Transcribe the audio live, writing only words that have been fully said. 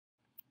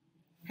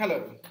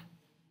Hello,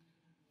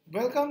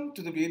 welcome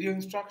to the video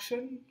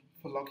instruction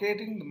for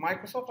locating the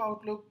Microsoft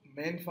Outlook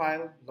main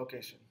file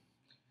location.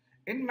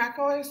 In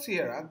macOS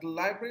Sierra, the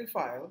library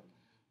file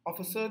of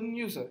a certain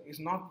user is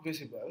not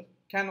visible,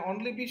 can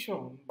only be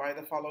shown by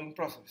the following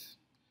process.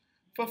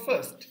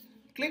 First,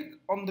 click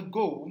on the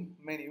Go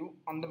menu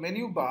on the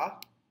menu bar,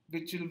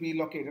 which will be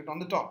located on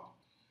the top,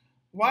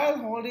 while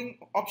holding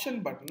Option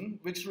button,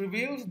 which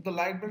reveals the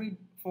library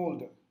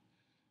folder.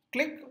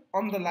 Click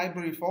on the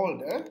library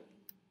folder.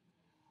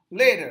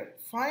 Later,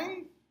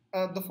 find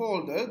the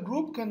folder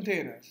Group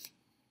Containers.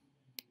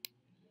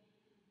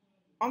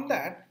 On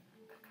that,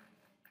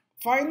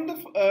 find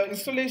the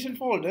installation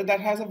folder that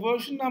has a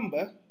version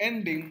number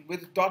ending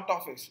with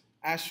 .office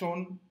as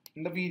shown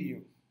in the video.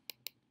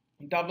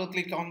 Double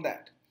click on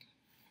that.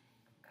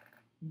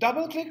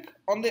 Double click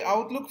on the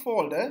Outlook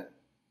folder,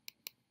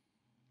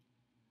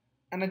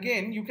 and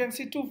again you can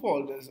see two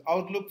folders,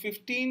 Outlook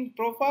 15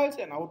 profiles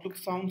and Outlook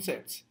sound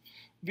sets.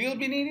 We'll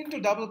be needing to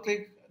double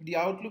click the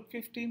Outlook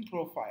 15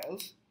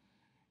 profiles.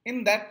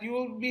 In that you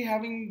will be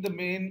having the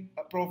main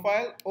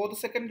profile or the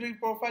secondary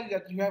profile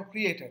that you have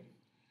created.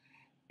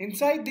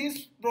 Inside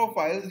these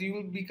profiles you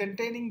will be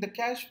containing the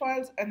cache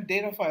files and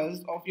data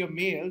files of your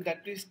mail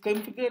that is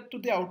configured to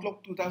the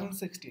Outlook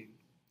 2016.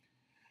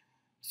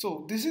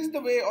 So this is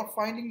the way of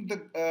finding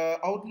the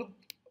Outlook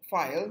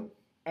file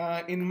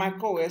in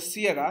macOS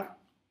Sierra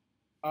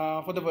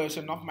for the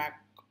version of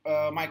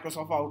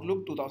Microsoft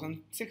Outlook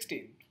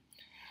 2016.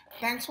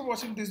 Thanks for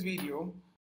watching this video.